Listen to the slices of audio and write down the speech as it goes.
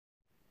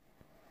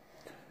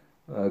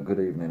Good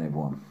evening,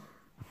 everyone.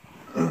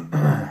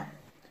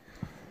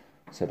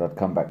 Said I'd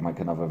come back, make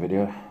another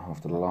video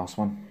after the last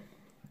one.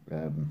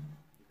 Had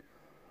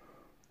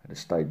a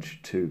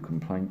stage 2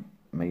 complaint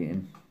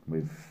meeting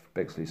with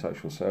Bexley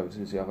Social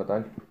Services the other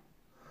day,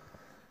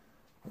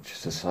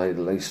 which, to say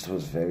the least,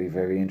 was very,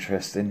 very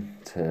interesting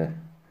to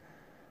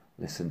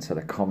listen to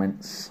the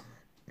comments,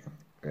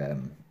 the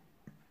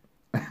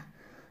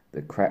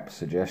crap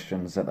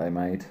suggestions that they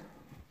made,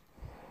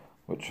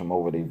 which I'm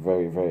already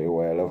very, very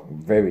well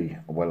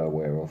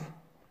aware of.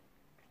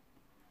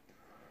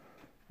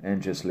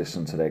 And just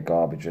listen to their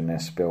garbage and their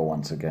spill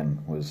once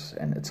again was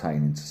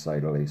entertaining, to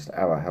say the least.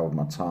 How I held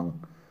my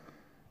tongue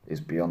is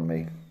beyond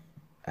me.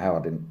 How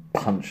I didn't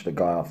punch the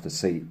guy off the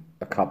seat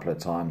a couple of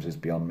times is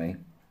beyond me.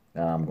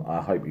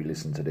 I hope you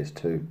listen to this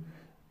too.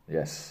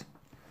 Yes.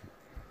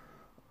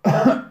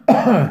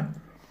 I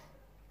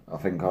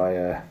think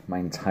I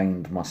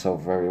maintained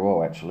myself very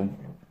well, actually.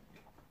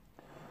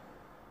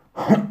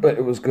 But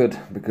it was good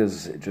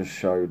because it just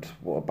showed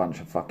what a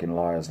bunch of fucking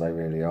liars they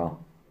really are.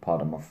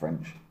 Pardon my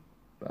French.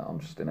 But I'm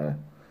just in a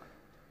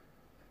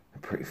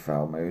pretty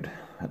foul mood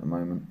at the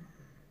moment.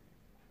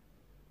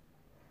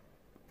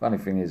 Funny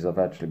thing is, I've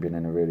actually been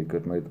in a really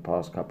good mood the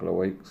past couple of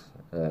weeks.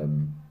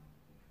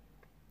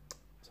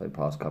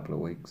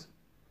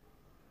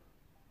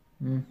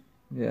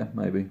 Yeah,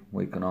 maybe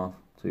week and a half,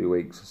 2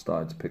 weeks. I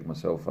started to pick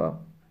myself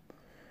up.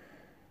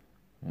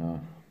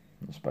 I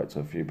spoke to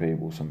a few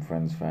people, some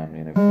friends, family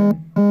and everything.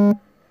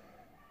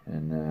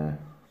 And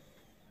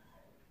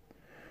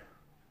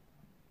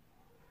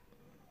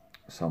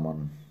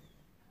someone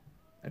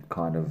had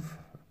kind of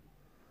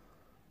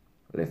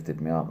lifted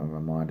me up and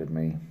reminded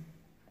me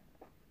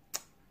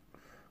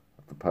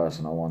of the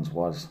person I once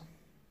was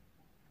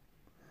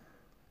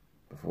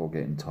before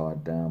getting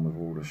tied down with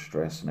all the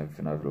stress and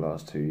everything over the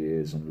last 2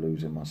 years and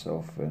losing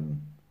myself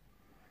and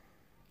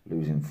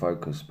losing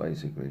focus,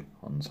 basically,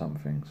 on some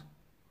things.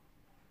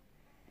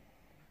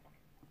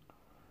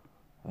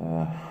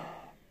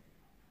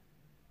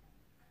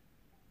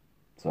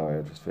 Sorry,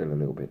 I just feel a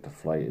little bit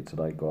deflated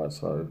today, guys,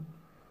 so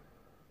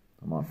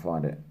I might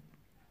find it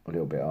a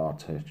little bit hard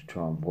to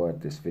try and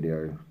word this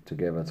video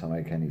together to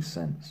make any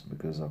sense,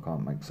 because I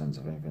can't make sense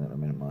of anything at the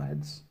minute. My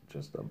head's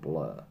just a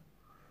blur.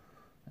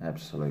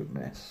 Absolute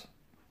mess.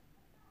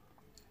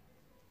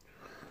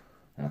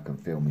 And I can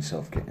feel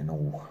myself getting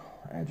all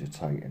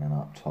agitated and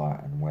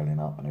uptight and welling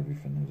up and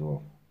everything as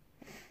well.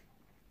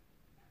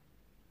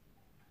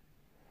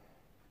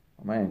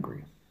 I'm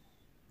angry.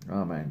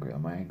 I'm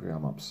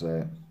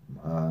upset, I'm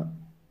hurt.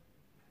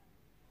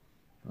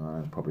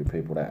 There's probably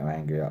people that are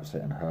angry,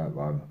 upset and hurt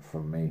by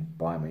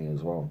me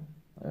as well.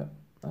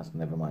 That's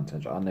never my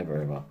intention. I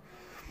never ever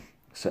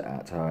set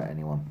out to hurt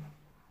anyone.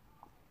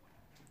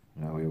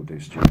 You know, we all do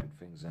stupid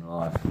things in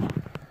life.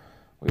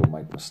 We all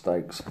make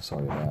mistakes.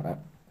 Sorry about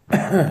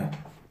that.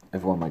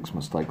 Everyone makes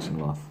mistakes in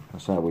life.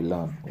 That's how we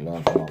learn. We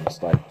learn from our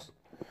mistakes.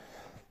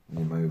 And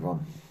you move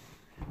on.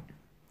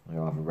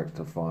 You either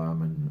rectify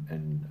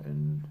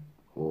them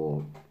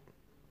or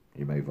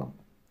you move on.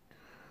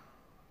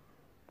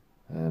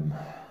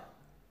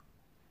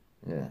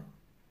 Yeah,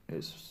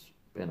 it's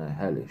been a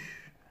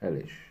hellish,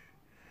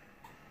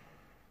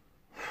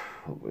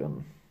 what we're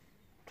on,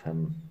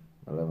 10,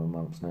 11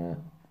 months now.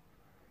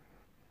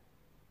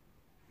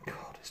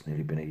 God, it's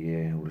nearly been a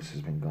year, all this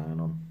has been going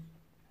on.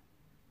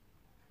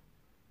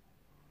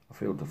 I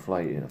feel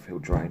deflated, I feel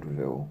drained with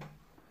it all.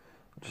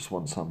 I just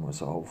want some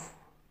resolve.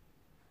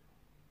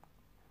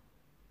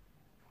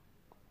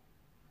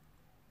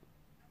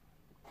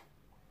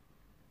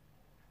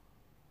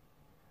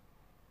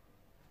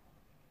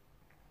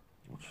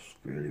 I just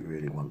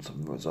really want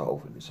some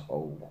resolve in this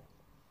whole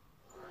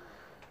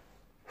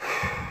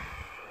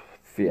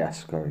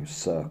fiasco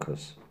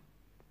circus.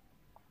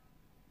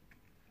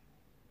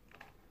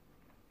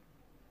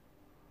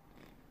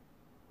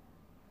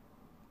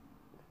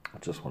 I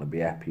just want to be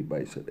happy,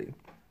 basically.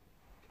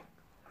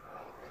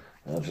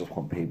 And I just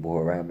want people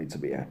around me to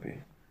be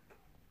happy.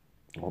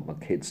 I want my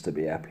kids to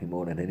be happy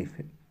more than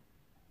anything.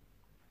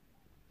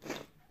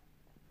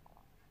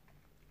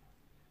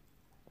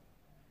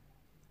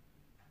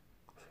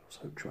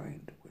 So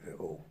drained with it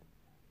all.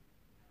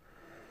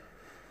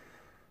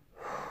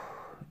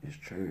 It's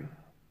true.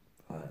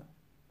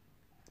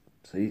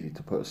 It's easy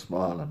to put a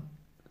smile on.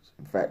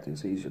 In fact,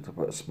 it's easier to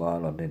put a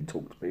smile on than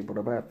talk to people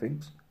about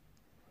things.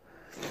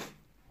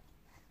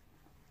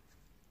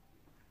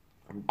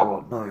 And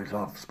God knows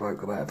I've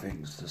spoke about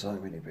things to so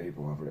many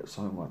people. I've let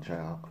so much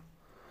out.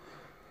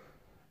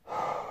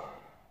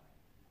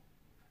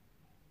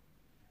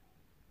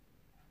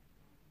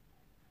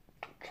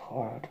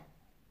 Tired.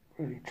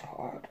 Really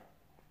tired.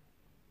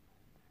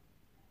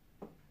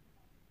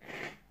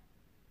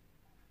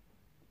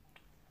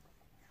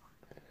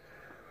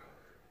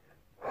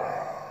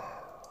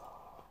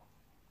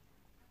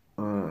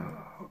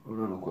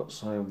 I've got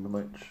so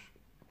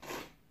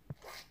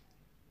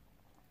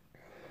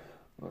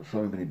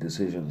many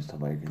decisions to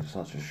make in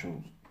such a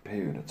short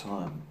period of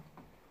time,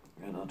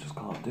 and I just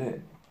can't do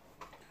it.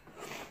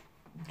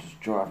 Just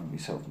driving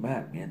myself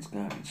mad. My head's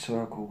going in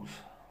circles.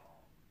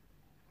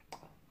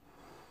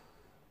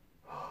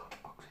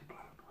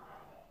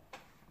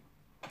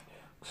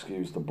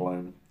 Excuse the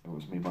blown. It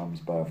was my mum's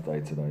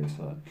birthday today,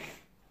 so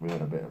we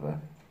had a bit of a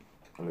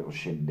little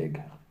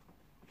shindig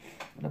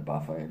and a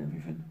buffet and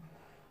everything.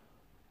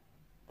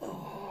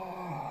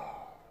 Oh,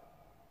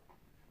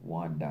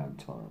 wind down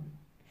time.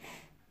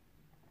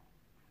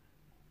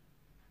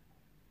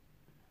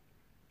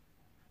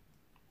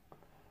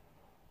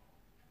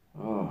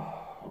 Oh,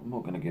 I'm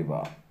not going to give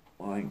up.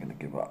 I ain't going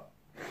to give up.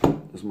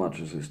 As much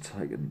as it's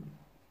taken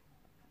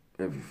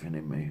everything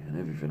in me and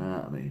everything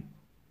out of me,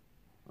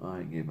 I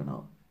ain't giving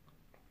up.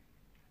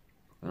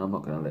 And I'm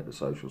not going to let the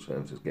social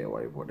services get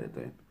away with what they're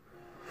doing.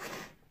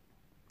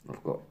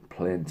 I've got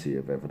plenty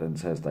of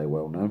evidence, as they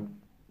well know.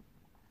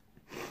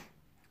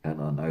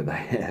 And I know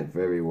they are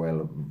very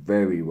well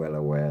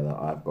aware that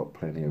I've got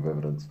plenty of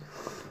evidence.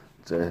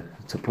 To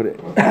put it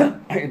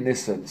in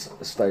this sense,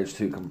 a stage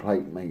 2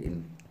 complaint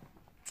meeting,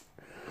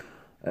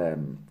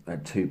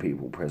 had 2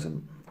 people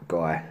present. A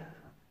guy,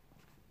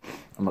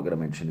 I'm not going to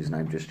mention his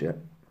name just yet,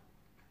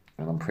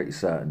 and I'm pretty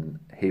certain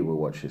he will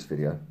watch this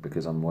video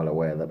because I'm well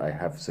aware that I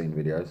have seen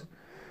videos,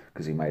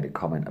 because he made a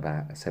comment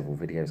about several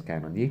videos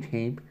going on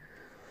YouTube.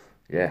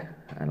 Yeah,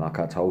 and like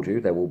I told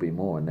you, there will be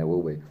more, and there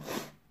will be.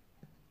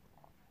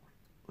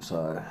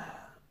 So,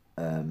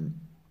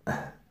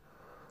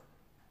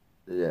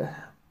 yeah,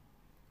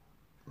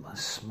 my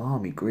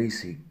smarmy,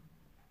 greasy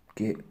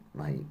git,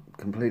 mate.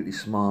 Completely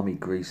smarmy,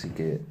 greasy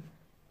git.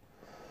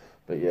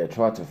 But yeah,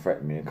 tried to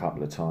threaten me a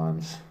couple of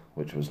times,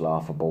 which was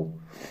laughable.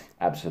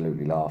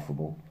 Absolutely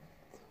laughable.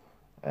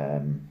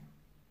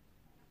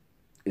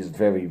 Is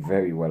very,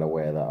 very well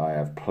aware that I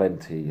have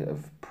plenty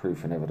of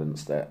proof and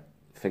evidence that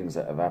things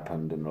that have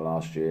happened in the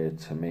last year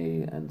to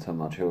me and to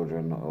my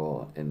children,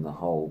 or in the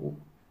whole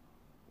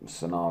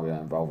scenario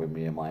involving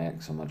me and my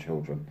ex and my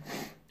children,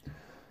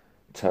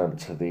 turned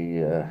to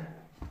the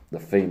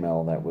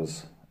female that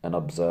was an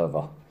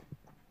observer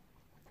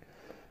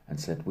and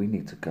said, "We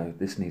need to go,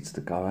 this needs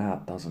to go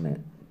out, doesn't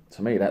it?"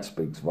 To me, that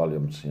speaks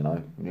volumes, you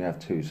know. When you have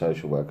 2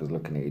 social workers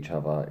looking at each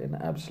other in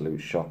absolute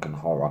shock and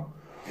horror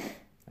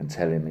and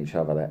telling each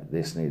other that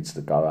this needs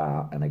to go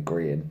out and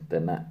agreeing,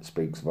 then that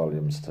speaks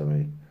volumes to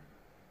me.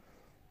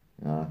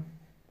 You know?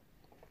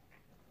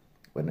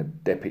 When a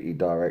deputy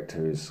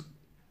director is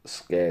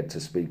scared to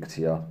speak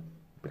to you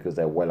because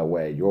they're well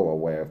aware, you're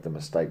aware of the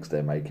mistakes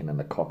they're making and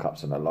the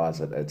cock-ups and the lies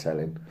that they're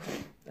telling,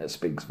 that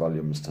speaks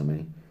volumes to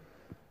me.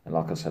 And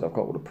like I said, I've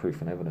got all the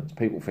proof and evidence.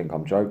 People think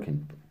I'm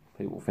joking.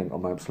 People think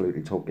I'm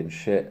absolutely talking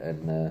shit,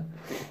 and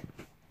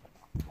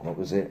what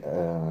was it?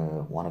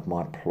 One of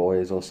my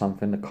ploys or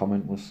something, the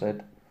comment was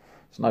said.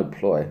 It's no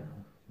ploy.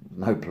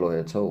 No ploy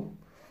at all.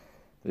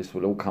 This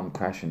will all come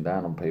crashing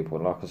down on people.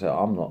 Like I said,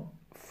 I'm not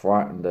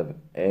frightened of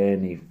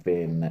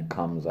anything that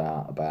comes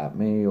out about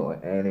me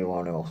or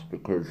anyone else,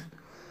 because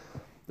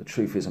the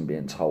truth isn't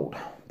being told.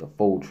 The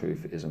full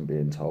truth isn't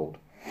being told.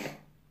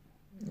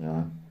 You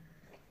know?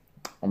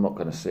 I'm not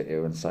going to sit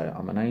here and say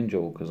I'm an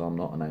angel, because I'm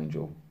not an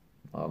angel.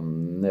 I've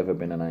never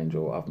been an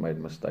angel. I've made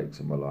mistakes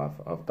in my life.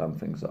 I've done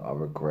things that I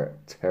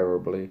regret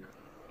terribly.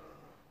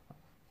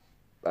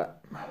 But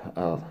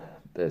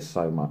there's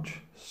so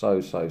much,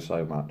 so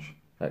much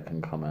that can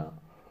come out.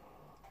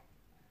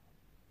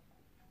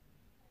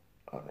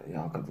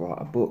 I could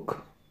write a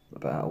book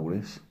about all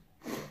this.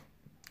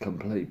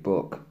 Complete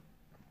book.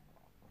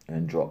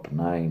 And drop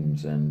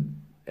names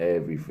and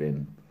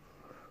everything.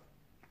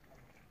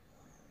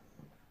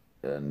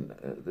 And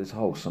this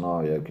whole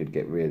scenario could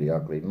get really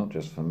ugly, not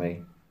just for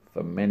me,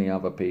 for many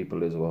other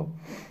people as well.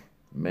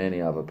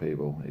 Many other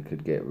people. It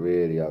could get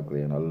really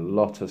ugly, and a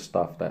lot of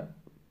stuff that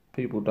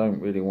people don't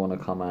really want to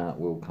come out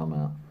will come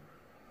out.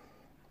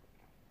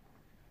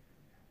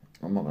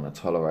 I'm not going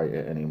to tolerate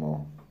it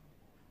anymore.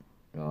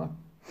 You know?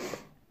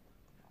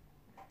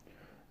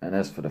 And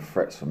as for the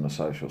threats from the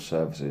social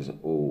services,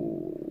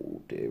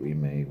 oh, dearie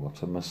me,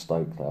 what a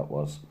mistake that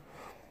was.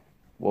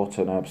 What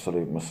an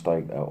absolute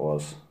mistake that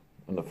was.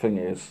 And the thing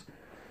is,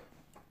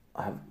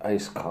 I have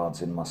ace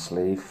cards in my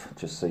sleeve,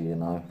 just so you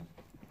know.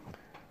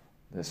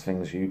 There's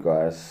things you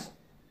guys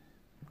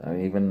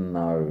don't even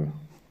know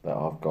that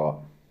I've got.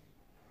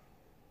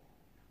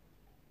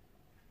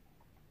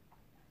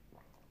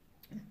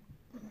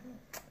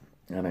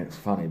 And it's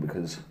funny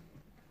because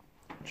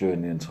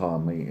during the entire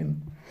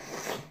meeting,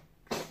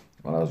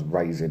 when I was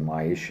raising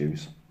my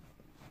issues,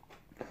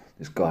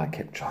 this guy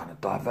kept trying to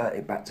divert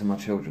it back to my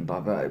children,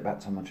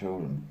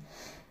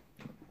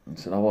 I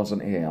said, I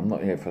wasn't here. I'm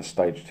not here for a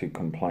stage 2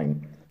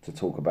 complaint to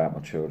talk about my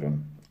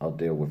children. I'll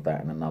deal with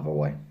that in another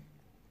way.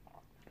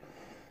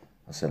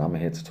 I said, I'm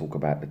here to talk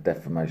about the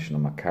defamation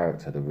of my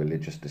character, the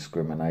religious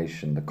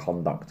discrimination, the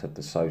conduct of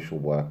the social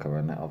worker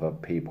and other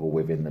people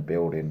within the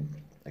building,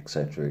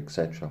 etc.,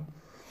 etc.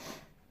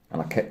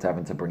 And I kept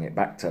having to bring it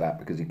back to that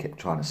because he kept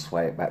trying to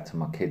sway it back to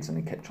my kids, and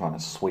he kept trying to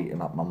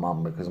sweeten up my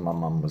mum because my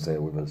mum was there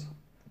with us.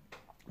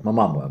 My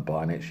mum weren't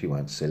buying it. She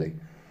weren't silly.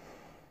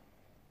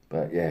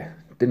 But yeah,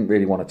 didn't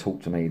really want to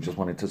talk to me. Just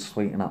wanted to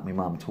sweeten up my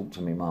mum, talk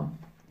to me mum.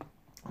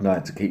 And I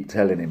had to keep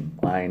telling him,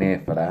 I ain't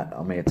here for that.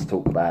 I'm here to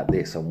talk about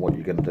this and what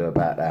you're going to do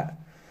about that.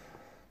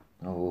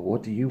 Oh, well,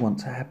 what do you want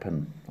to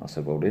happen? I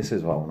said, well, this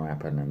is what I want to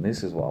happen, and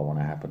this is what I want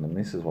to happen, and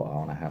this is what I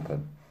want to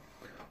happen.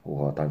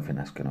 Oh, I don't think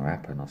that's going to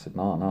happen. I said,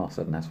 no. I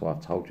said, and that's what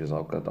I've told you.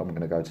 I'm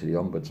going to go to the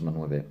ombudsman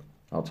with it.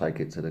 I'll take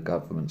it to the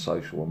government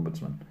social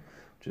ombudsman,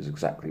 which is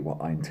exactly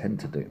what I intend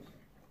to do.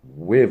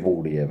 With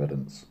all the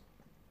evidence,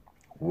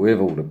 with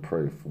all the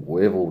proof,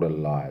 with all the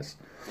lies,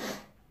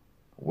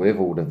 with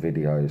all the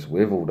videos,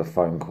 with all the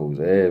phone calls,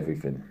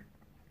 everything.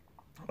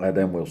 And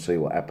then we'll see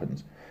what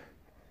happens.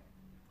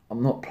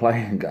 I'm not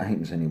playing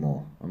games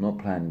anymore. And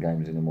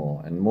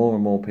more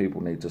and more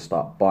people need to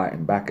start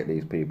biting back at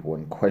these people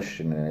and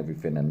questioning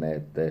everything and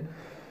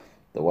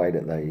the way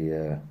that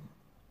they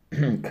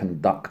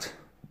conduct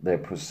their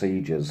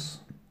procedures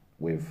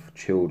with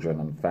children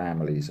and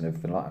families and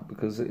everything like that,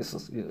 because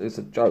it's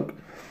a joke.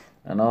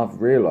 And I've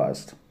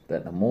realised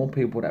that the more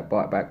people that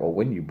bite back, or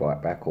when you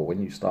bite back, or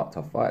when you start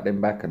to fight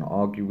them back and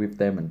argue with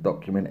them and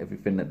document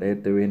everything that they're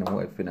doing and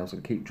everything else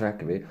and keep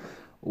track of it,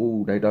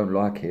 they don't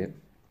like it.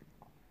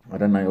 And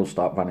then they all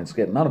start running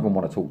scared. None of them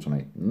want to talk to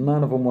me.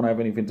 None of them want to have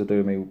anything to do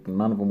with me.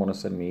 None of them want to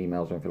send me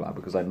emails or anything like that,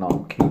 because they know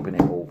I'm keeping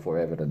it all for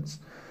evidence.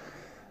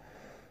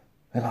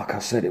 And like I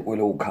said, it will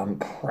all come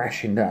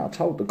crashing down. I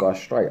told the guy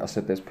straight. I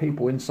said, there's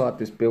people inside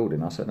this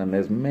building. I said, and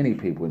there's many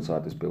people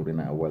inside this building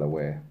that are well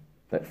aware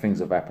that things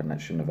have happened that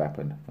shouldn't have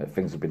happened, that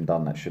things have been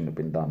done that shouldn't have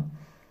been done,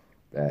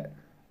 that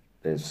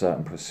there's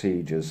certain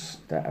procedures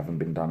that haven't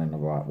been done in the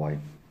right way.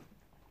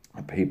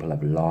 And people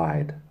have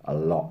lied a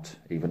lot,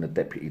 even the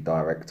deputy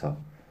director,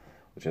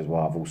 which is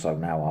why I've also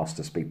now asked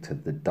to speak to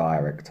the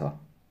director.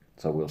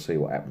 So we'll see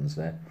what happens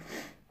there.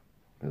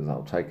 Because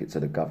I'll take it to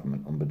the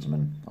government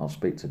ombudsman. I'll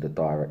speak to the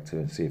director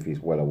and see if he's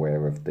well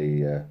aware of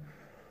the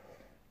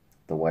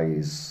way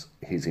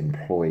his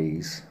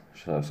employees,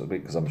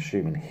 because I'm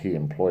assuming he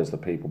employs the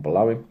people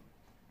below him.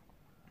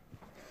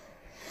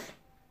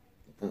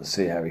 Let's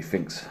see how he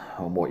thinks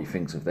and what he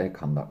thinks of their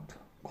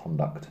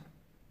conduct.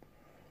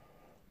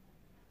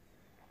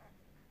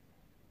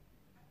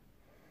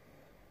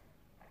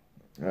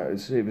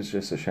 It was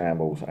just a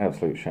shambles,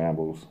 absolute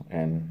shambles,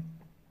 and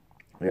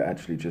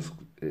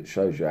it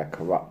shows you how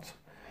corrupt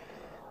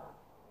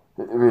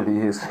it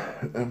really is,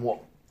 and what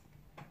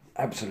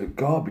absolute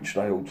garbage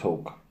they all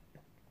talk,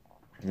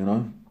 you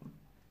know.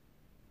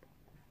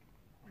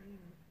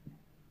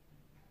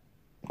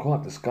 I'm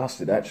quite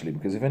disgusted actually,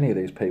 because if any of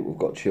these people have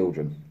got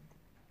children,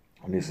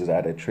 and this is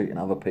how they're treating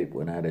other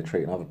people and how they're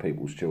treating other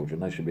people's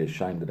children, they should be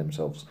ashamed of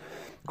themselves.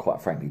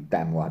 Quite frankly,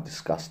 damn right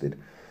disgusted.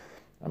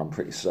 And I'm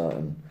pretty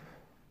certain,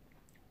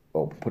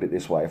 well, put it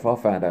this way, if I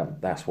found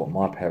out that's what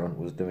my parent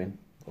was doing,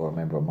 or a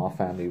member of my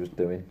family was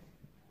doing,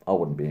 I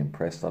wouldn't be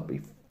impressed. I'd be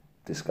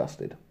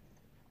disgusted.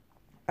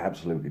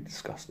 Absolutely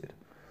disgusted.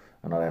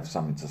 And I'd have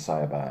something to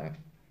say about it.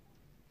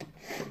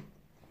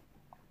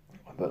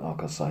 But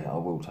like I say, I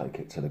will take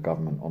it to the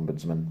government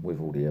ombudsman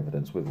with all the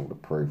evidence, with all the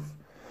proof.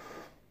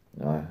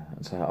 You know,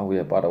 and say, oh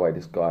yeah, by the way,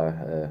 this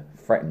guy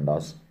threatened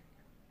us.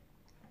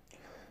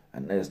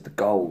 And there's the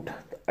gold,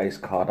 the ace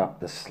card up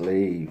the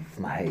sleeve,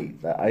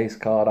 mate. The ace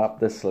card up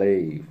the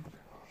sleeve.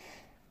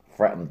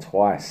 Threatened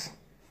twice.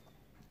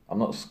 I'm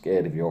not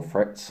scared of your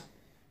threats.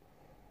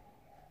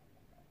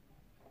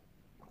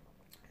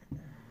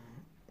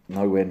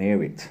 Nowhere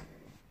near it.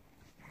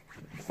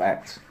 In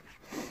fact,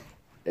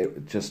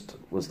 it just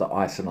was the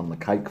icing on the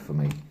cake for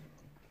me,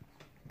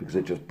 because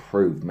it just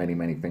proved many,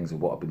 many things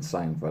of what I've been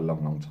saying for a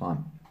long, long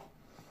time.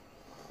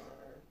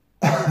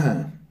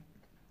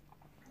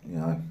 You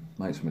know,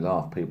 makes me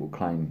laugh. People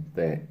claim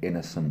their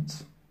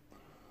innocence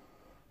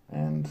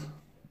and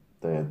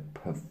their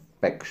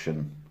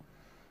perfection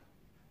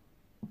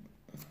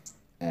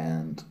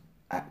and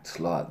act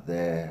like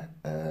they're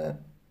a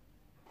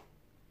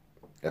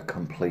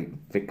complete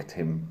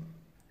victim,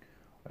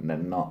 and they're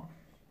not.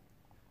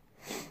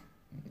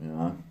 You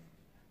know,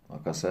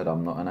 like I said,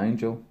 I'm not an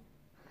angel,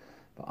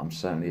 but I'm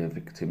certainly a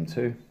victim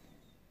too,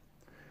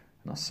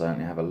 and I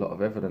certainly have a lot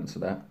of evidence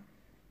of that.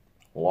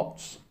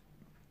 Lots.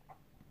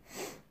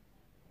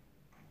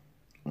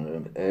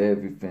 And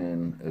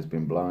everything has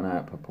been blown out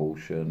of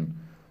proportion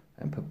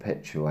and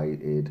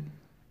perpetuated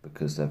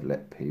because they've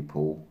let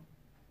people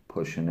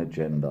push an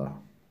agenda,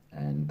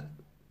 and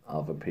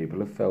other people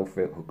have fell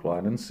for it hook,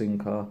 line and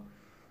sinker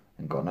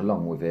and gone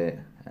along with it,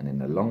 and in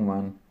the long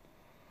run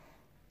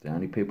the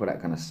only people that are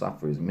going to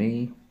suffer is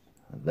me,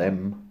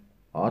 them,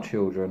 our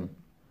children,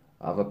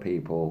 other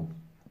people,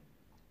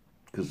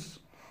 because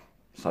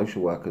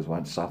social workers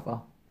won't suffer,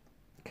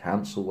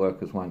 council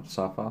workers won't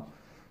suffer,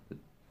 the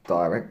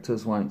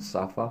directors won't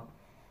suffer,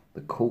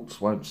 the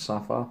courts won't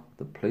suffer,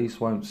 the police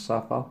won't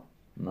suffer.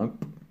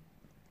 Nope.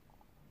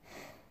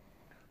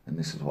 And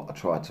this is what I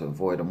tried to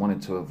avoid and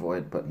wanted to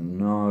avoid, but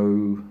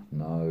no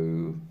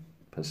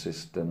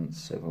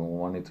persistence. Everyone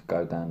wanted to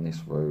go down this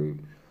route.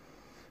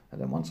 And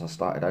then once I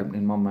started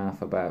opening my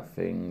mouth about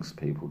things,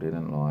 people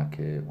didn't like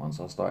it. Once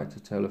I started to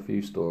tell a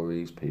few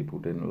stories, people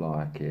didn't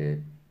like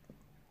it.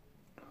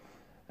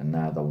 And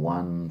now the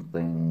one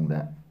thing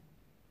that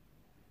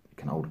you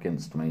can hold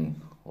against me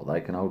or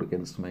they can hold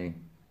against me,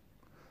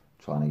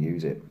 trying to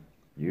use it.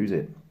 Use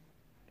it.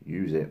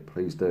 Use it,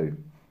 please do.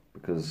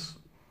 Because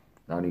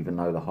you don't even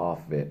know the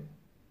half of it.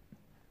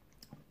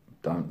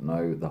 Don't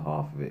know the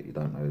half of it. You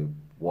don't know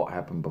what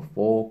happened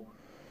before,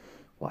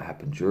 what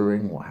happened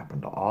during, what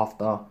happened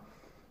after,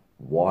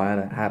 why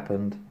it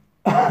happened,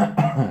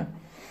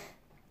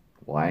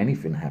 why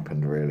anything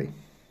happened really.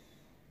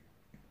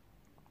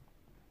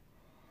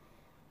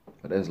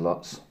 But there's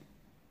lots.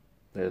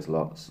 There's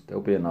lots.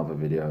 There'll be another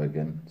video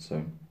again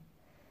soon,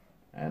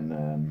 and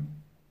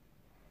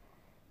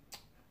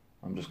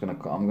I'm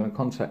gonna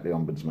contact the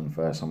ombudsman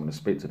first. I'm gonna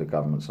speak to the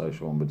government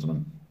social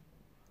ombudsman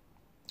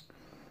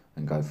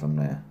and go from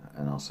there.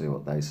 And I'll see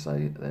what they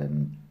say.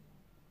 Then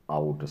I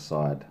will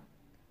decide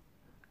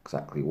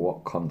exactly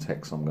what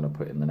context I'm gonna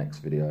put in the next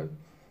video,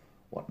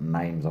 what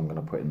names I'm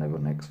gonna put in the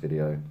next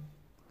video,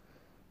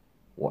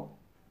 what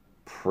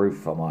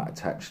proof I might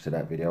attach to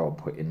that video or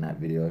put in that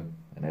video,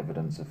 and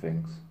evidence of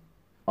things.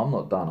 I'm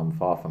not done. I'm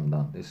far from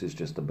done. This is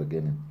just the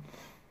beginning.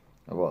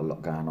 I've got a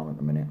lot going on at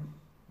the minute.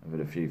 I've had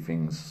a few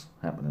things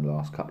happen in the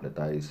last couple of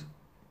days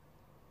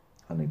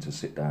I need to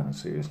sit down and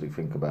seriously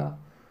think about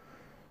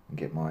and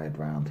get my head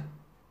round.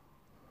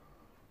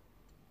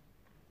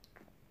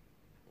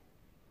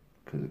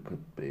 Because it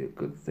could be a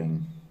good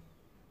thing.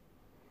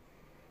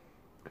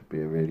 Could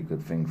be a really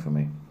good thing for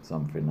me.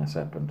 Something that's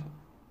happened.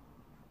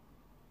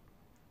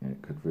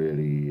 It could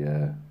really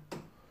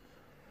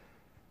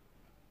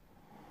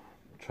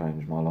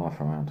change my life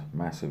around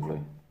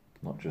massively.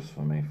 Not just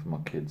for me, for my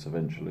kids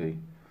eventually,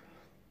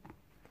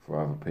 for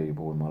other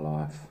people in my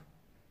life.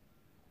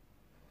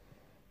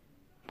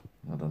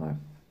 I don't know.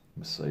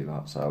 Let's see,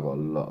 like I say, I've got a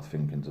lot of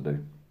thinking to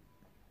do.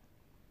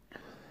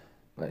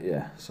 But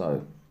yeah,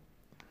 so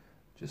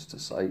just to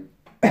say,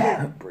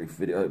 brief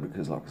video,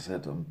 because like I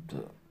said, I'm,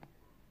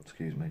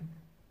 excuse me,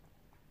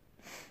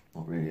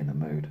 not really in the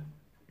mood.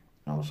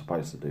 I was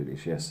supposed to do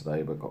this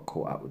yesterday, but got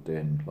caught up with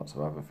doing lots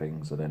of other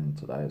things, and then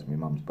today is my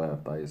mum's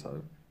birthday,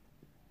 so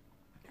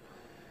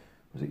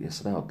was it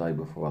yesterday or the day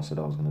before I said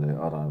I was going to do it?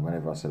 I don't know,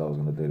 whenever I said I was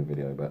going to do the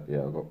video, but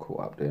yeah, I got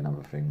caught up doing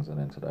other things, and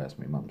then today is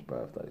my mum's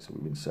birthday, so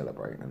we've been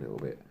celebrating a little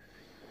bit.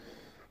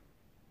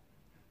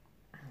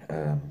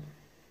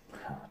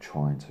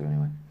 Trying to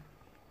anyway.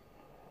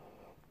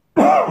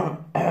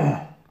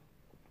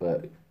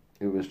 But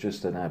it was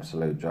just an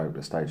absolute joke at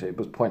the stage. It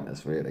was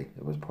pointless, really.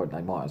 It was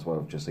pointless. They might as well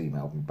have just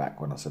emailed me back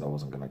when I said I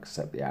wasn't going to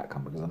accept the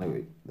outcome, because I knew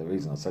it. The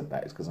reason I said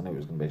that is because I knew it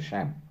was going to be a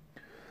sham.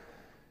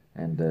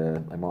 And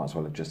they might as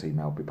well have just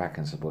emailed me back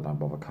and said, well, don't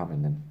bother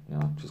coming then. You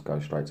know, just go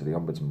straight to the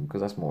ombudsman,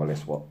 because that's more or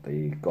less what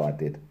the guy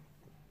did.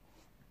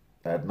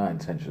 They had no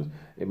intentions.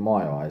 In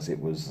my eyes, it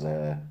was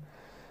a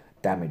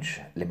damage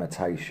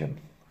limitation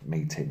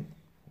meeting.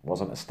 It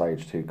wasn't a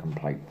stage 2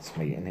 complaints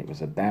meeting. It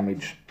was a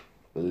damage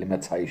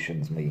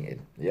limitations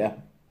meeting, yeah?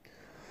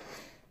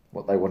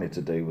 What they wanted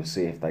to do was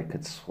see if they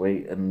could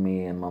sweeten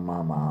me and my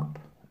mum up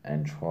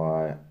and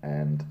try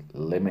and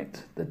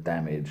limit the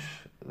damage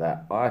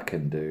that I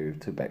can do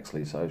to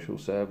Bexley Social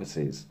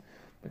Services,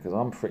 because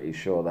I'm pretty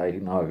sure they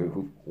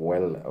know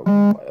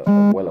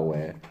well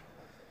aware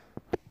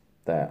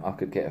that I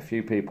could get a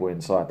few people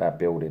inside that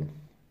building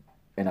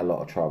in a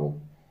lot of trouble.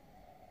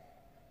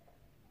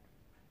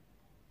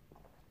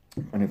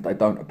 And if they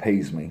don't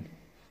appease me,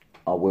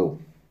 I will.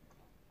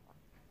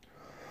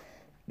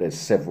 There's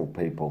several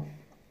people.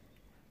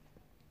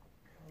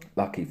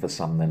 Lucky for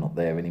some, they're not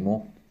there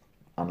anymore.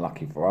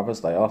 Unlucky for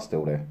others, they are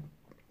still there.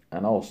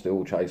 And I'll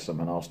still chase them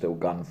and I'll still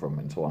gun for them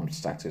until I'm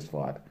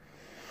satisfied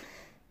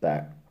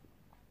that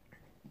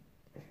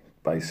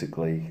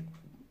basically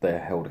they're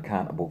held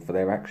accountable for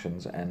their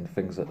actions and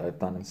things that they've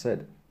done and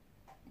said.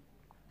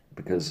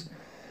 Because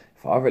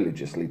if I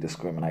religiously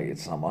discriminated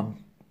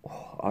someone,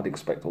 I'd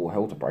expect all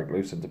hell to break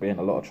loose and to be in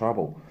a lot of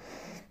trouble.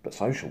 But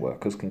social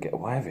workers can get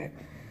away with it.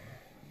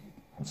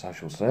 And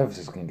social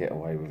services can get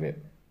away with it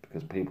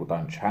because people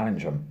don't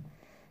challenge them.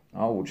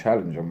 I will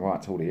challenge them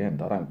right till the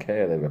end. I don't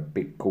care they're a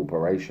big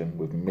corporation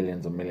with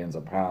millions and millions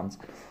of pounds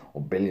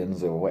or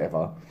billions or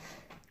whatever.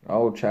 I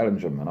will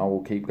challenge them and I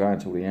will keep going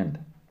till the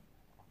end.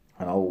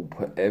 And I will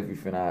put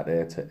everything out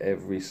there to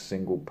every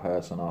single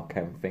person I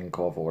can think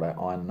of or that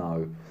I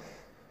know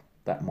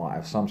that might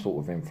have some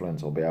sort of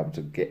influence or be able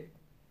to get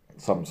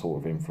some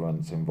sort of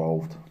influence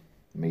involved,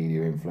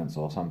 media influence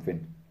or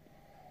something.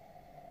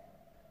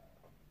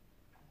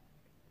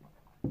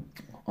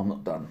 I'm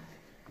not done.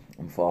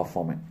 I'm far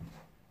from it.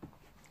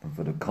 And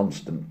for the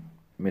constant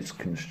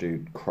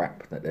misconstrued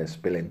crap that they're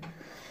spilling,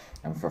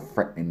 and for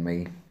threatening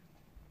me,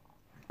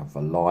 and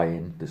for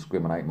lying,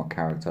 discriminating my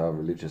character,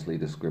 religiously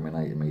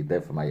discriminating me,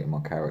 defamating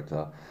my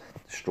character,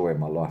 destroying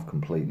my life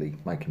completely,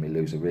 making me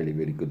lose a really,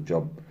 really good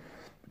job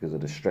because of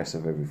the stress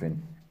of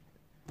everything.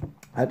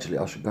 Actually,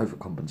 I should go for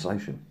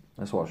compensation.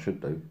 That's what I should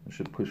do. I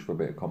should push for a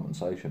bit of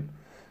compensation,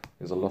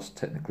 because I lost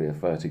technically a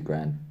 30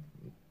 grand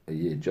a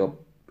year job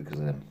because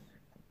of them,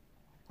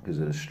 because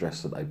of the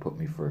stress that they put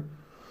me through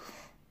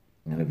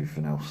and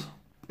everything else.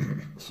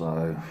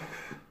 So,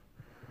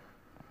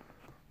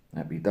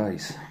 happy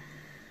days.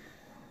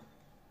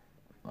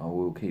 I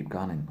will keep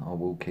gunning. I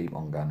will keep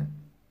on gunning.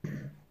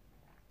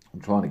 I'm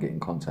trying to get in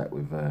contact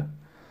with a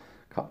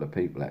couple of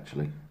people,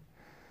 actually.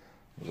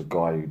 There's a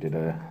guy who did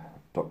a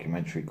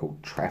documentary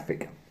called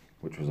Traffic,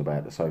 which was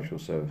about the social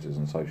services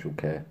and social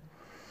care.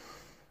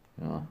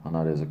 You know, I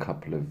know there's a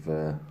couple of,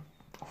 I've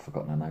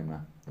forgotten her name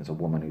now. There's a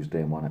woman who's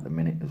doing one at the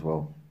minute as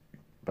well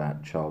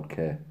about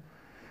childcare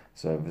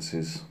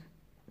services.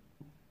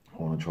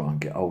 I want to try and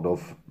get hold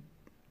of.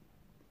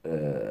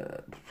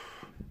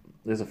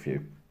 There's a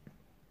few.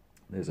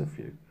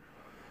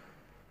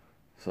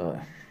 So,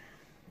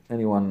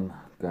 anyone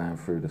going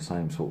through the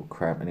same sort of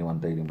crap, anyone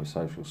dealing with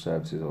social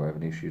services or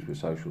having issues with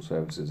social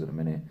services at the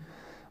minute,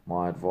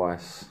 my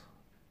advice,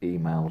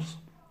 emails,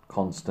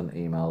 constant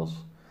emails.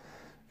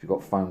 If you've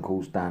got phone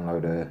calls,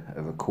 download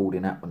a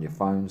recording app on your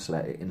phone so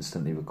that it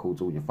instantly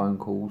records all your phone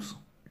calls,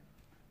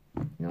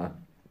 you know,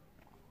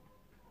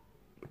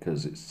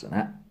 because it's an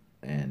app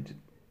and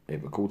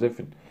it records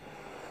everything,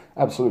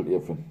 absolutely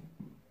everything.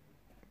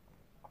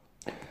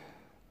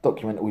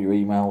 Document all your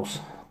emails,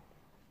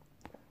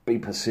 be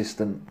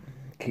persistent,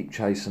 keep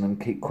chasing them,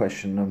 keep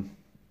questioning them,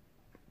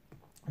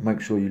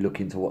 make sure you look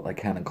into what they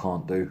can and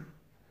can't do,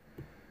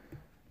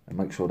 and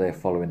make sure they're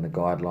following the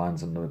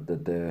guidelines and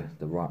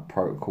the right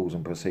protocols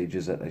and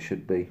procedures that they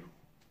should be.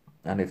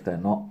 And if they're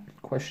not,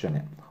 question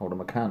it, hold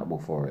them accountable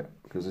for it,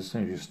 because as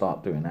soon as you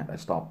start doing that, they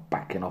start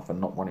backing off and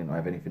not wanting to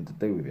have anything to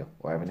do with you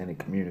or having any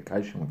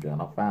communication with you.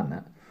 And I found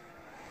that.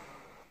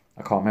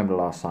 I can't remember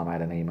the last time I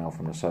had an email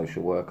from a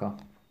social worker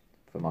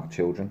for my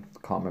children.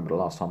 I can't remember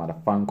the last time I had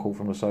a phone call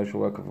from a social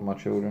worker for my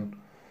children.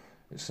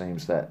 It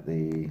seems that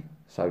the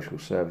social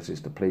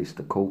services, the police,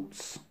 the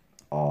courts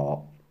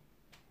are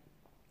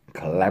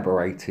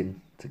collaborating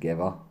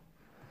together.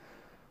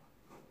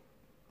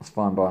 That's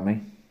fine by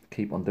me.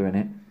 Keep on doing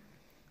it.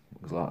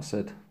 Because like I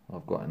said,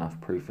 I've got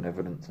enough proof and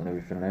evidence and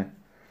everything there.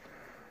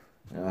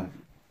 You know,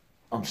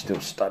 I'm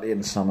still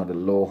studying some of the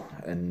law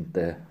and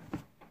the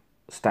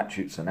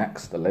statutes and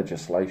acts, the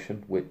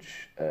legislation,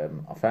 which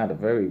I found a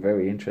very,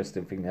 very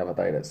interesting thing the other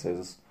day that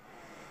says,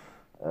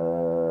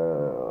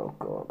 oh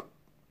God,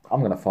 I'm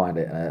going to find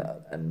it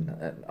and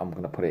I'm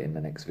going to put it in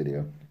the next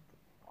video.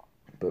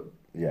 But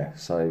yeah,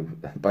 so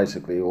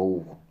basically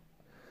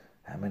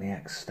how many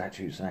acts,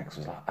 statutes and acts,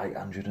 was like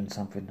 800 and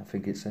something, I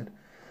think it said.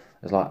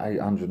 There's like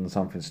 800 and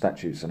something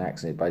statutes and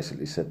acts, and it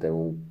basically said they're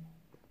all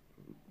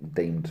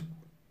deemed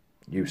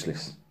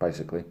useless,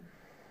 basically,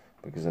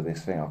 because of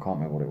this thing. I can't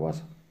remember what it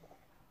was.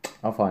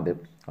 I'll find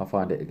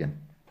it again.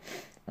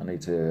 I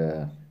need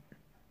to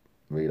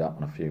read up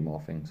on a few more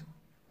things.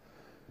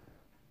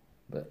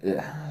 But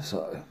yeah,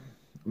 so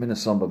I'm in a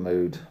sombre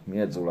mood. My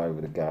head's all over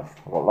the gaff.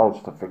 I've got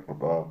loads to think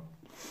about.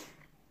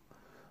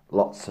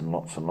 Lots and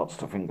lots and lots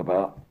to think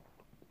about.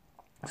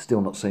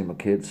 Still not seen my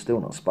kids.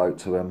 Still not spoke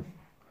to them.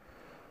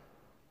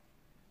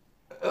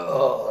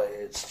 Oh,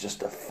 it's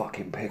just a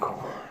fucking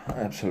pickle.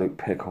 Absolute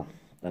pickle.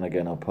 And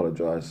again, I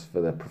apologise for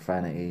the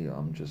profanity.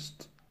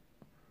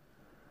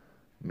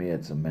 My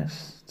head's a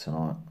mess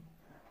tonight.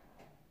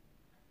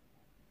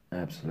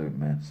 Absolute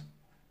mess.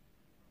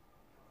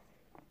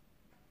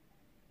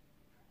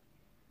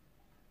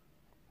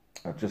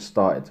 I just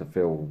started to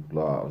feel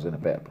like I was in a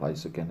better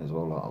place again as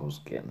well. Like I was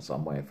getting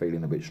somewhere,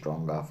 feeling a bit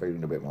stronger,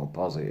 feeling a bit more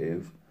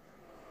positive.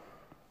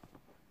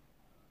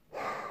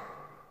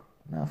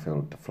 Now I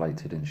feel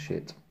deflated and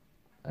shit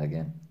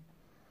again.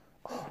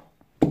 Oh,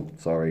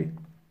 sorry.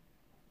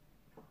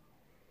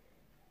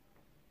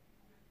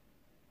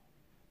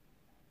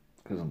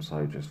 Because I'm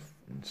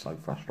so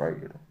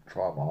frustrated. I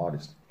try my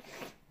hardest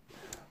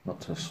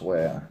not to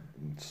swear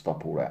and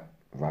stop all that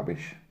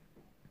rubbish.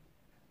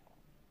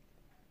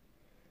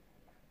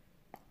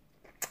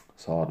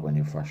 It's hard when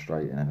you're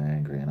frustrated and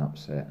angry and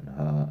upset and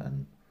hurt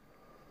and,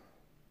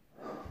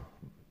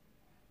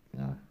 you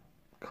know,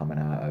 coming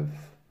out of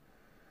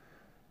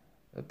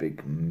a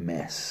big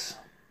mess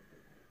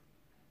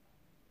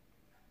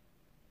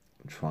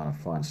and trying to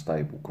find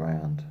stable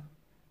ground.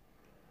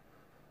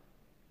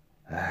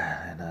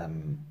 And a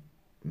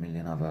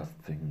million other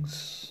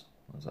things.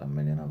 Was that a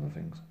million other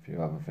things? A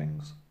few other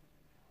things.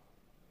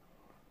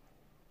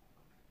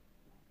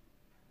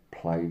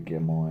 Plague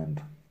your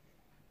mind.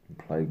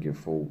 Plague your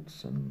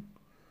thoughts and...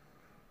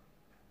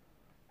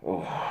 Oh.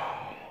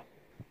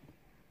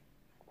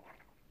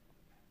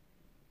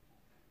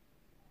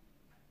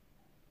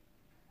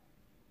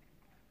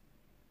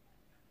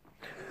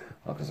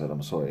 Like I said,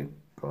 I'm sorry,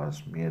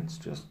 guys. My head's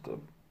just...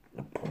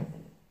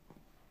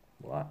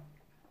 like...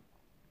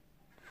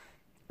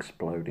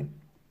 exploding.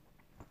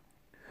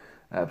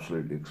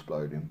 Absolutely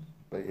exploding.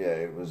 But yeah,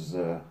 it was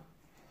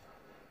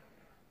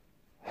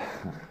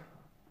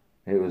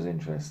it was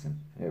interesting.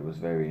 It was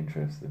very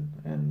interesting,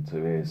 and to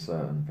hear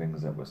certain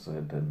things that were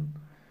said and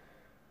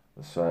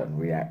the certain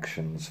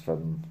reactions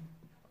from,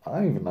 I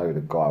don't even know who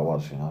the guy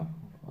was, you know.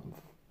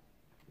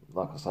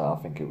 Like I say, I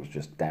think it was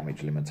just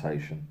damage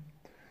limitation.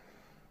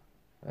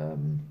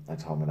 They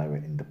told me they were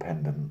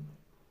independent.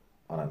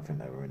 I don't think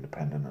they were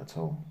independent at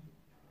all.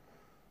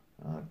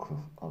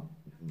 I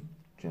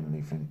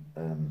generally think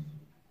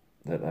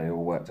that they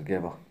all work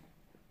together.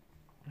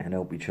 and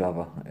help each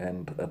other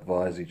and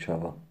advise each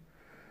other.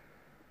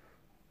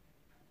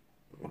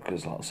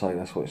 Because, like I say,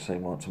 that's what it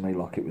seemed like to me,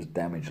 like it was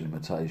damage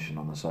limitation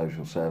on the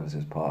social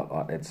services part.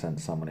 Like they'd sent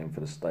someone in for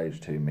the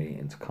stage 2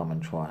 meeting to come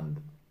and try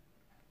and...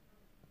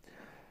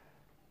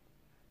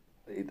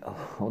 I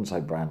wouldn't say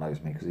brown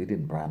nose me, because he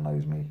didn't brown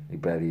nose me. He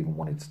barely even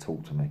wanted to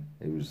talk to me.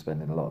 He was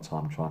spending a lot of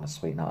time trying to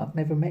sweeten up. I've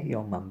never met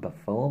your mum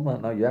before. Well,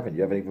 no, you haven't.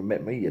 You haven't even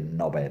met me, you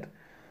knobhead.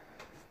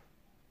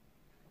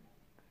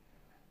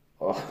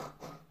 Oh,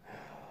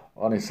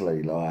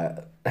 honestly, like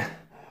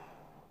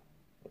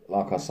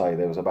I say,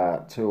 there was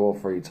about 2 or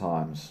 3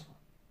 times.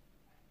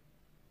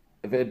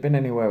 If it had been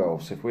anywhere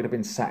else, if we'd have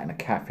been sat in a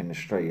cafe in the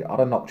street, I'd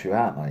have knocked you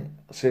out, mate.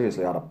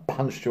 Seriously, I'd have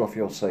punched you off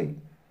your seat.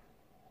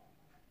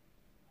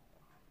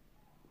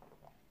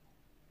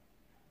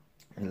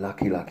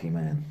 Lucky, lucky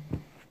man.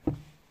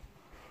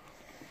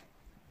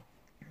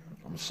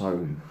 I'm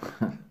so...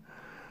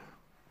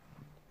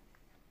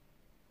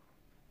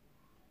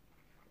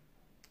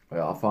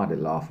 Well, I find it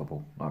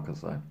laughable, like I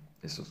say.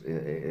 It's just,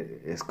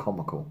 it's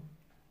comical.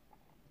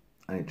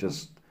 And it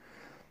just...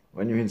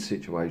 When you're in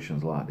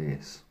situations like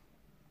this,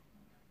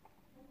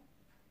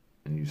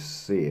 and you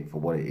see it for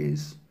what it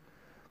is,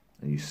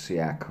 and you see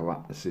how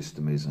corrupt the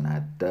system is and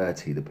how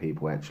dirty the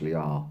people actually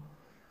are,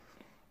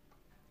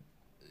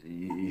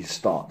 you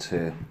start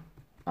to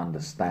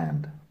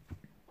understand,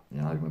 you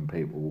know, when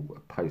people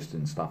are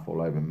posting stuff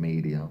all over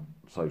media,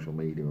 social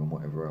media and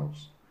whatever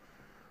else,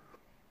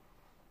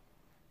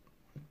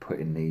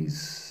 putting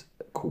these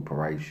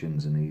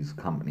corporations and these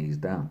companies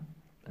down,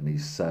 and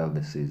these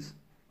services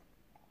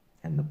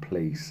and the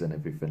police and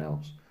everything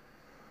else.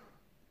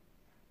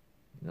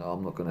 You know,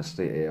 I'm not going to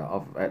sit here.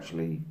 I've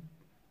actually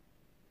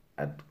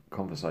had a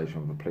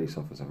conversation with a police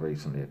officer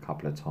recently a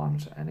couple of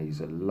times, and he's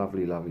a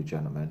lovely, lovely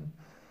gentleman,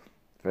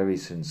 very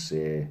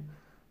sincere.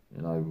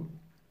 You know,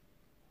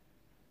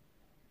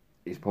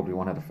 he's probably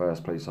one of the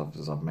first police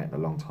officers I've met in a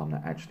long time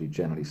that actually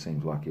generally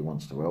seems like he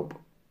wants to help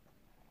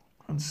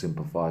and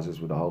sympathises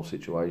with the whole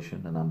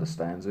situation and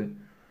understands it.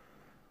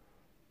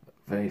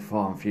 Very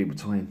far and few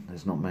between.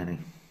 There's not many.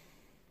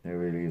 There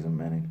really isn't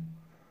many.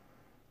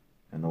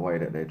 And the way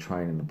that they're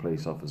training the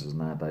police officers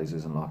nowadays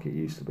isn't like it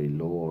used to be.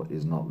 Law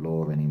is not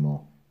law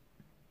anymore.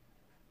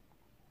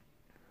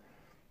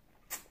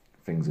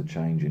 Things are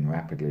changing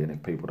rapidly, and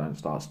if people don't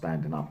start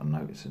standing up and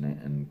noticing it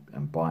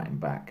and biting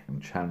back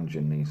and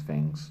challenging these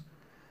things,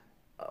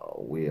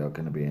 we are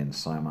going to be in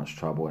so much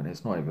trouble. And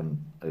it's not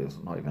even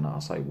I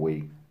say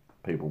we,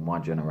 people my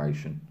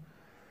generation.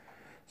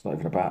 It's not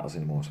even about us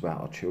anymore. It's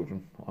about our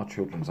children. Our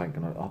children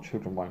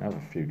won't have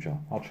a future.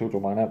 Our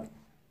children won't have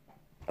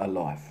a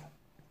life.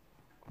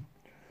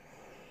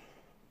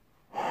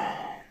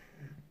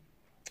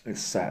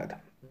 It's sad.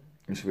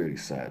 It's really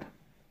sad.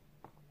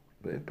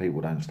 But if people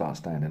don't start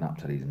standing up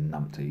to these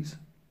numpties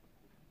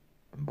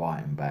and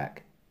biting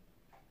back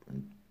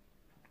and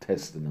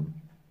testing them,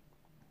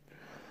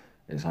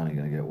 it's only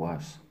going to get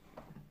worse.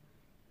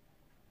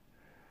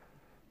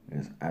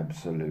 It's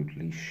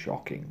absolutely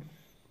shocking.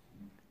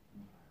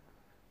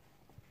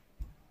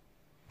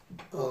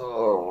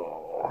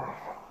 Oh,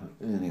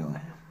 anyway.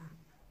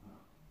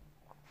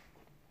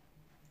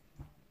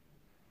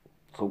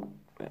 So,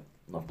 yeah,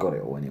 I've got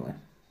it all anyway.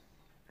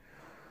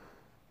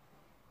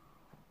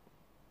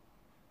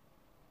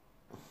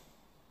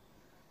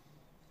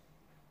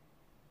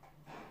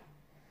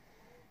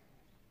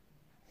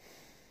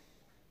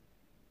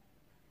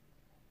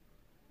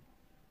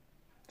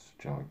 It's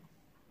a joke.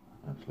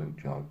 Absolute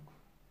joke.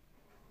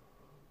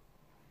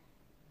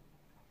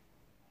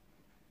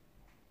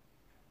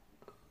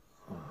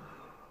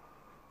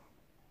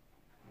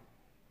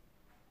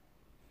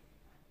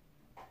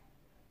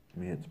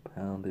 My head's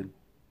pounding,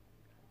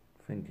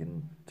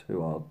 thinking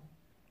too hard.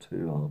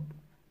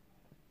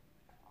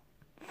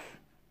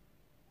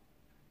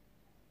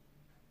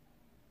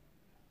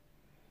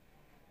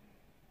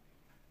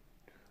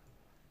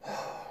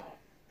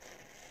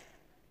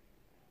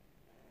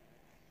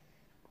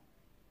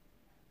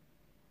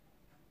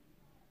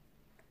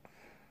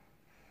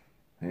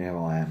 Here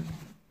I am.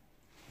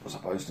 I'm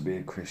supposed to be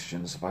a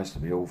Christian, supposed to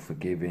be all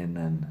forgiving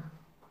and...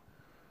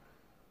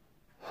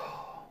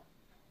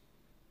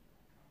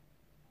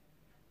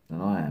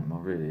 And I am, I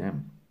really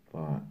am.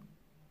 Like,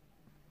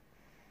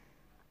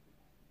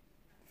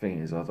 thing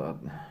is, I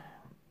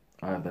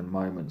have them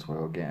moments where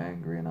I'll get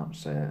angry and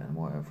upset and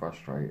whatever,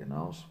 frustrated, and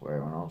I'll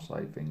swear and I'll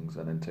say things,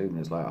 and then 2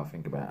 minutes later I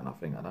think about it and I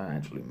think I don't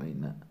actually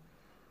mean that.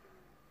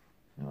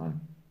 You know,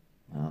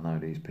 and I know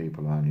these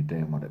people are only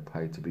doing what they're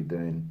paid to be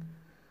doing.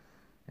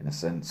 In a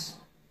sense,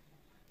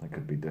 they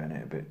could be doing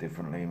it a bit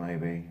differently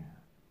maybe,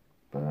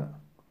 but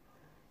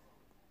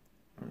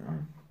you know,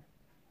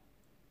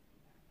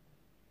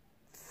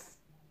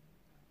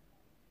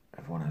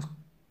 everyone has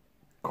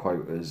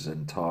quotas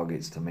and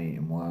targets to meet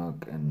in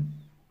work, and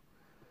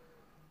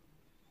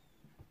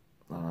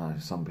I don't know,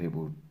 some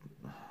people,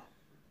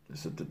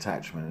 it's a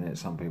detachment in it.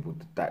 Some people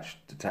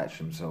detach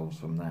themselves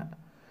from that.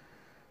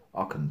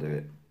 I couldn't do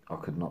it. I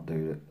could not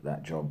do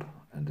that job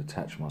and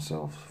detach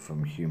myself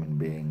from human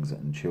beings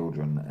and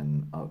children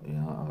and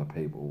other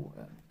people,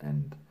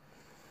 and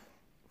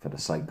for the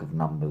sake of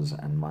numbers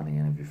and money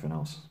and everything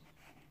else.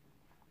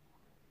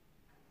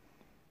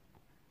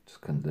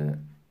 Just couldn't do it.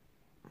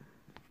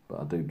 But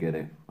I do get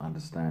it. I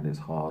understand it's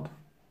hard.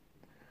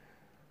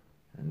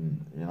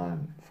 And,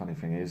 funny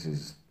thing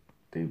is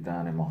deep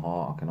down in my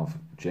heart, I can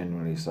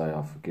genuinely say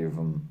I forgive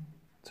them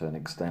to an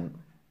extent.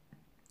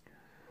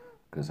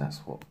 Because that's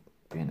what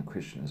being a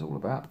Christian is all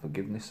about,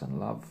 forgiveness and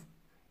love.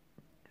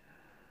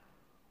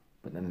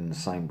 But then in the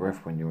same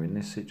breath, when you're in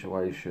this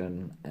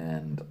situation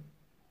and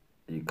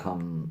you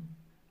come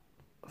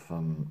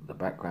from the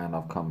background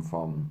I've come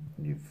from,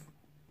 you've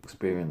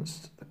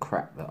experienced the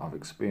crap that I've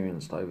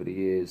experienced over the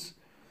years,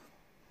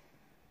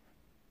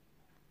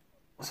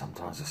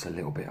 sometimes it's a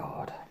little bit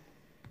hard.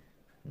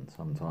 And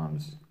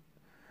sometimes,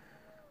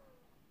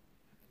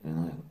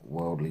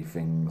 worldly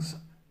things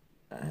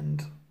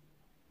and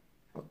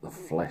the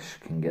flesh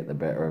can get the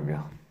better of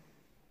you.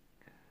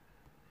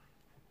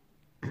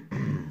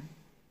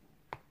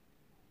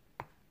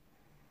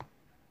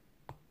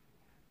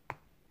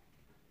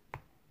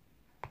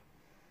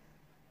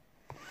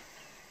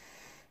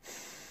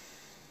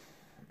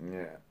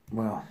 Yeah,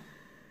 well,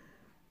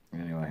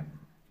 anyway,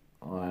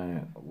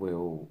 I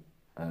will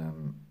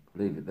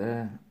leave it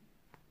there.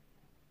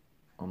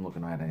 I'm not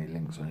going to add any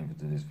links or anything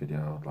to this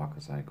video. Like I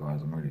say,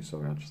 guys, I'm really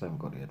sorry. I just haven't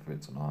got the head for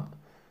it tonight.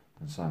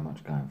 There's so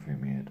much going through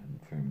my head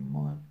and through my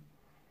mind.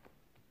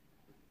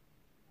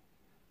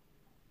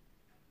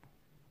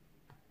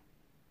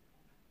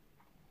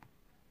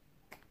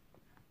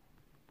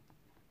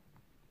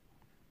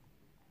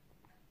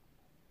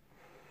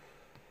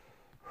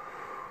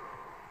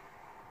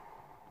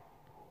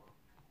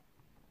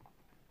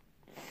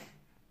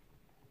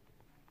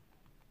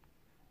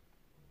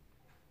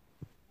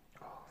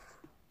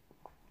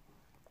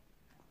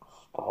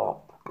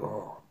 Stop,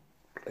 God,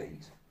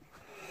 please.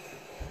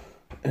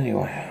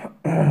 Anyway,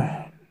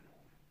 I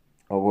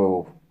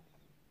will,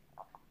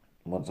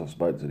 once I've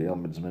spoke to the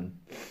ombudsman,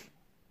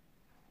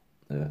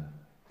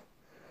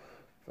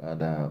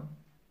 find out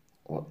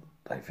what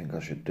they think I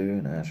should do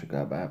and how I should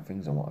go about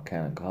things and what I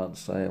can and can't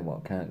say and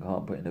what I can and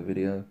can't put in a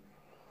video.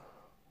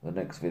 The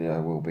next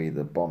video will be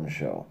the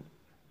bombshell.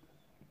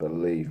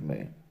 Believe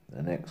me,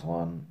 the next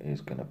one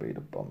is going to be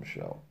the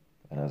bombshell.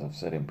 And as I've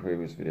said in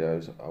previous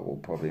videos, I will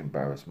probably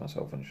embarrass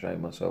myself and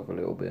shame myself a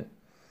little bit.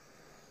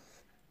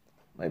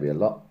 Maybe a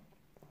lot.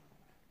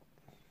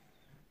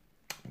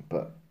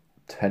 But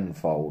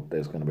tenfold,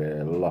 there's going to be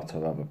a lot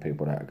of other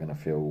people that are going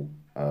to feel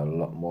a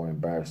lot more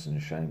embarrassed and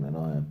ashamed than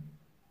I am.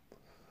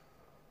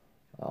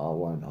 I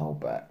won't hold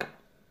back.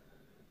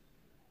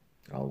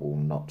 I will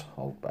not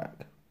hold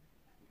back.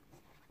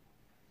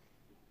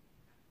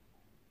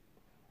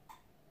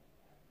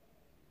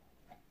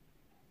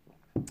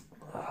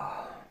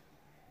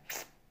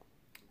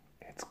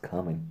 It's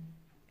coming.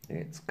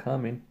 It's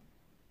coming.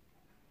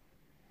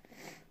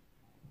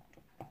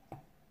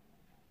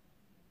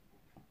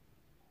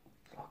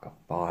 It's like a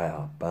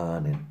fire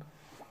burning.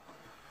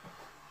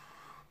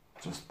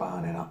 Just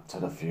burning up to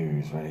the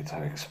fuse, ready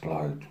to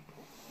explode.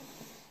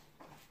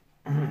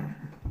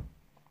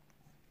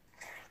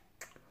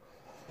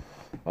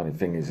 Funny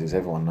thing is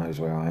everyone knows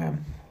where I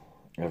am.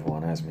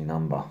 Everyone has my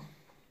number.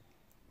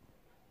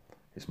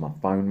 Is my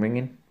phone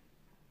ringing?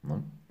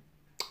 No.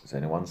 Is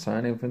anyone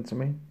saying anything to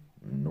me?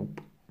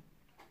 Nope.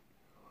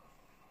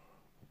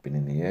 I've been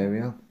in the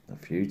area a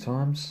few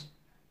times.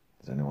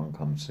 Does anyone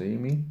come see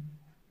me?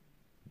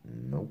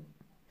 Nope.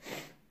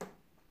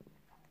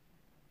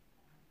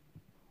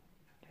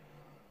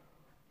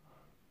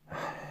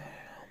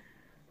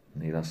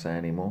 Need I say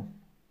any more?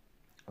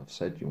 I've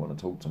said you want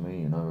to talk to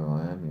me, you know where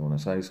I am. You want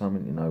to say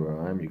something, you know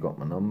where I am. You got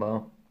my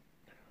number.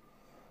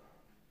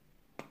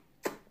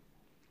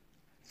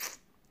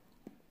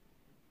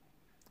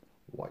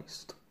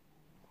 Waste.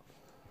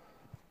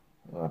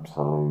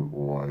 Absolute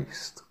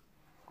waste.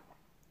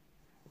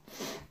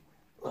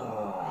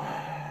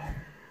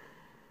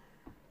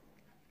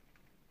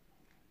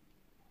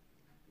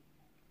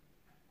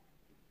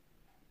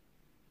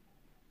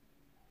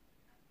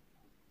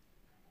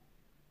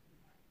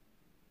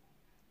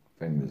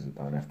 Things that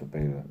don't have to be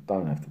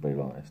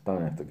like this.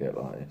 Don't have to get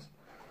like this.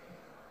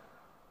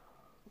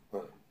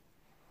 But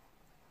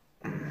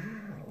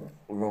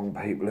wrong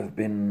people have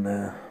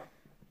been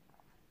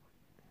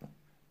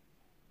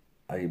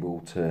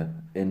able to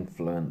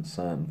influence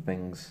certain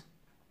things.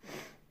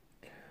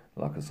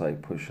 Like I say,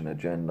 push an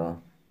agenda.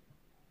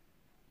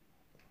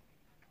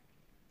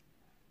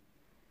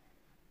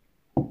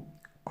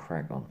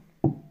 Crack on.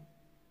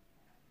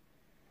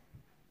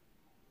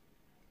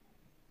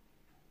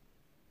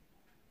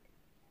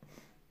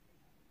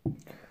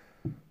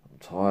 I'm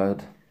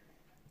tired.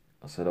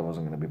 I said I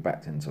wasn't going to be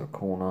backed into a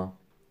corner.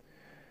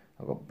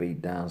 I got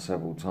beat down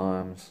several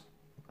times.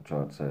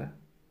 I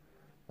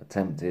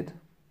attempted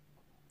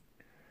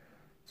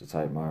to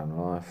take my own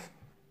life.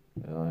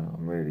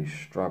 I'm really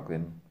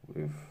struggling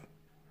with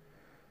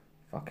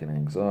fucking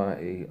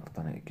anxiety. I've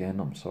done it again,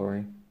 I'm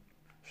sorry.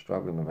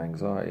 Struggling with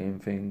anxiety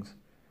and things.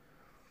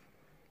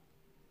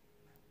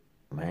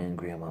 I'm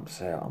angry, I'm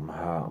upset, I'm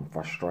hurt, I'm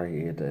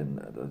frustrated, and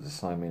there's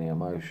so many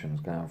emotions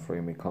going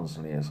through me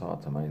constantly. It's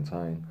hard to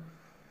maintain.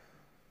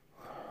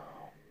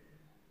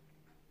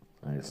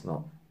 And it's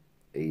not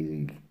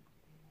easy.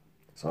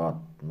 It's hard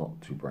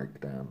not to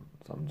break down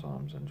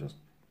sometimes and just,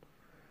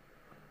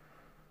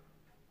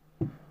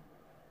 like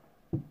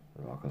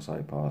I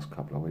say, past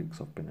couple of weeks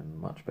I've been in a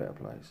much better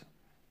place.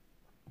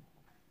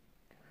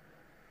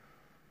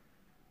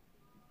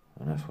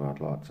 And that's where I'd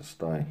like to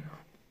stay,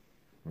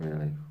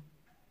 really.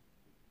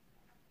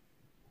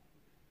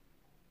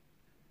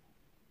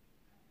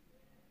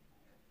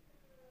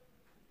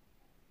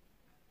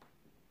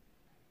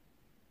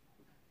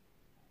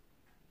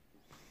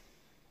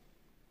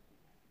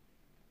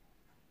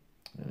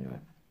 Anyway,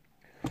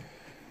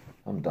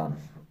 I'm done.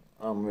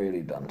 I'm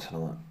really done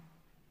tonight.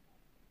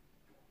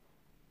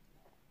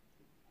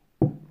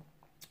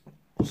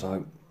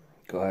 So,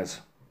 guys,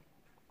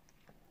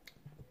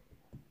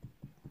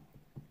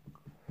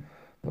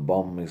 the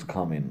bomb is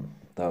coming.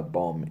 The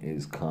bomb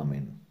is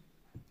coming.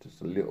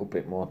 Just a little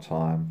bit more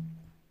time,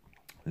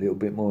 a little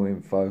bit more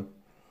info,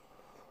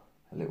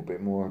 a little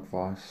bit more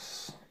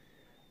advice.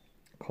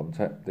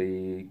 Contact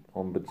the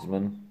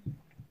ombudsman.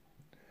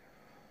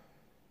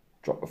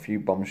 Drop a few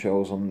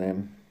bombshells on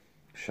them.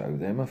 Show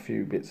them a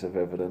few bits of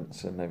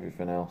evidence and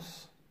everything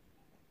else.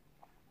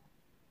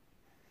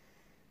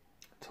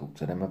 Talk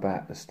to them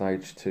about the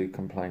stage 2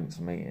 complaints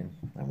meeting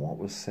and what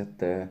was said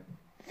there.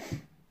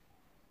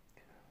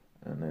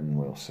 And then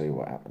we'll see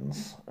what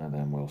happens. And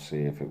then we'll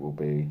see if it will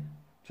be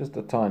just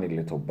a tiny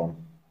little bomb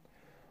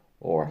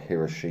or a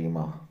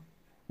Hiroshima.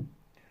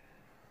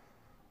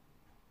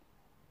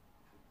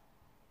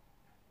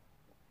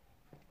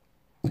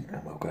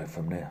 And we'll go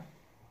from there.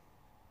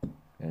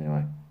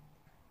 Anyway.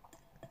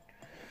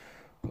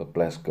 God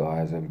bless,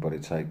 guys. Everybody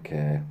take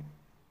care.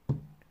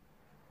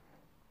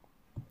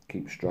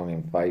 Keep strong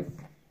in faith.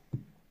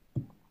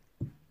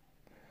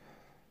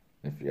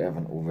 If you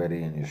haven't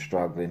already and you're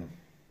struggling,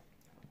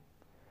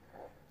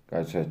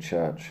 go to a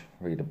church,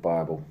 read the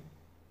Bible,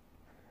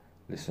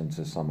 listen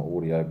to some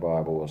audio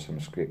Bible or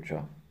some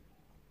scripture.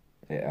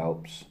 It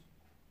helps.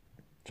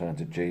 Turn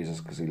to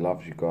Jesus because he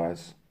loves you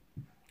guys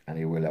and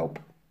he will help.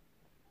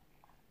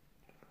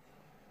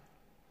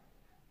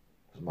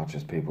 As much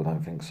as people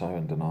don't think so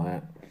and deny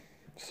it,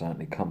 it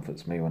certainly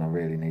comforts me when I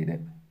really need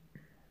it.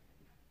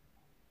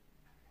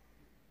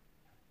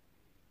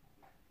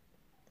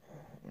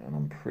 And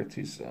I'm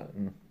pretty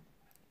certain,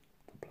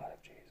 the blood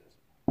of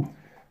Jesus,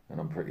 and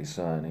I'm pretty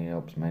certain he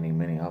helps many,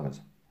 many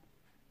others.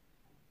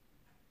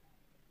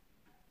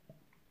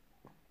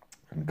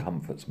 And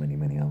comforts many,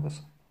 many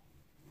others.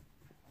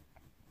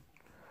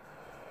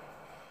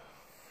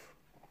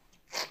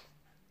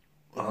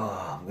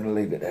 Oh, I'm going to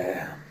leave it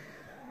there.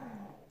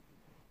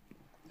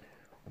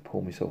 I'll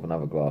pour myself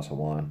another glass of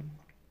wine,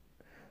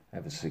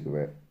 have a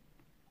cigarette.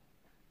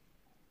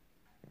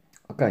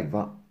 I gave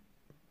up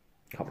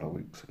a couple of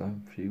weeks ago,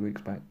 a few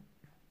weeks back.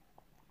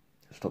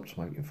 I stopped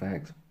smoking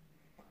fags.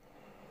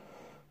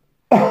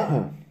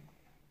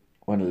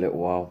 Went a little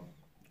while,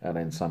 and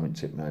then something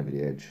tipped me over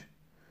the edge.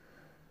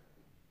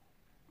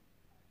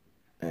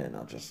 And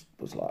I just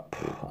was like,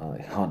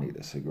 I need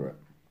a cigarette.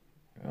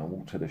 And I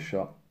walked to the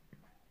shop,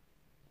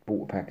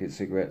 bought a packet of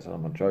cigarettes, and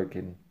I'm not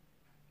joking.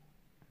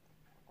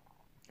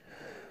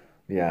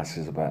 The house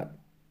is about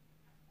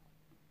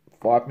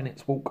 5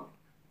 minutes walk.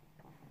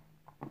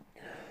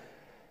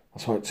 I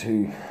smoked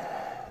 2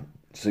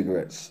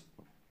 cigarettes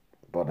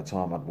by the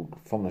time I'd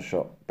walked from the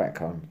shop back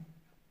home.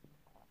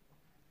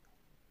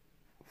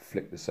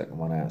 Flicked the second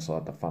one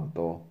outside the front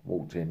door,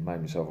 walked in, made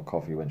myself a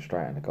coffee, went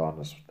straight in the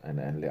garden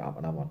and lit up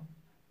another one.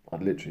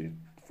 I'd literally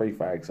 3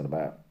 fags in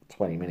about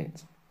 20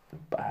 minutes.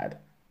 Bad.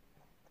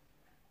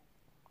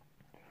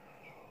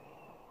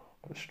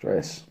 But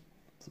stress,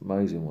 it's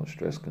amazing what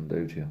stress can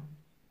do to you.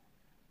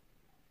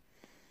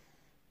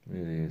 It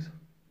really is.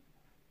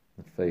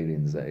 The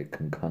feelings that it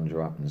can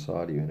conjure up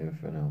inside of you and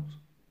everything else.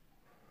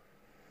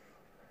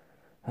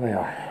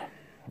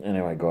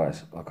 Anyway,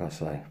 guys, like I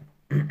say,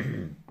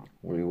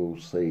 we will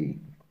see.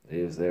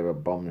 Is there a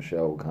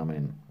bombshell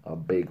coming? A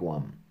big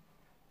one?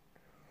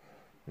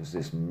 Is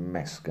this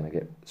mess going to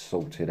get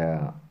sorted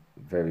out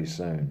very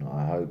soon?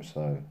 I hope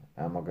so.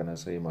 Am I going to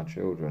see my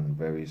children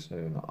very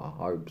soon? I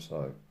hope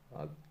so.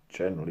 I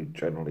generally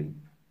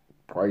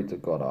pray to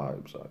God I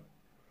hope so.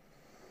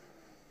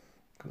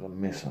 Because I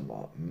miss them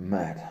like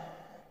mad.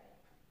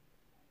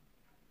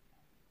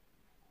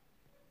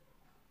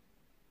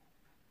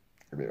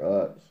 It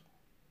hurts.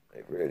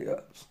 It really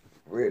hurts.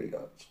 It really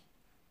hurts.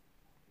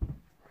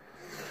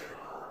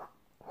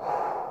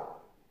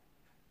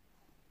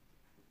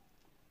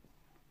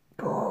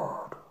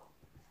 God.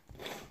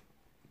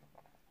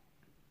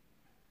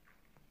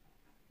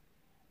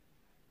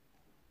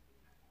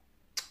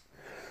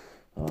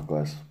 Alright,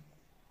 guys.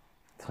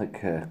 Take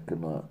care. Good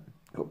night.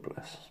 God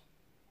bless.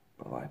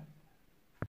 Bye-bye.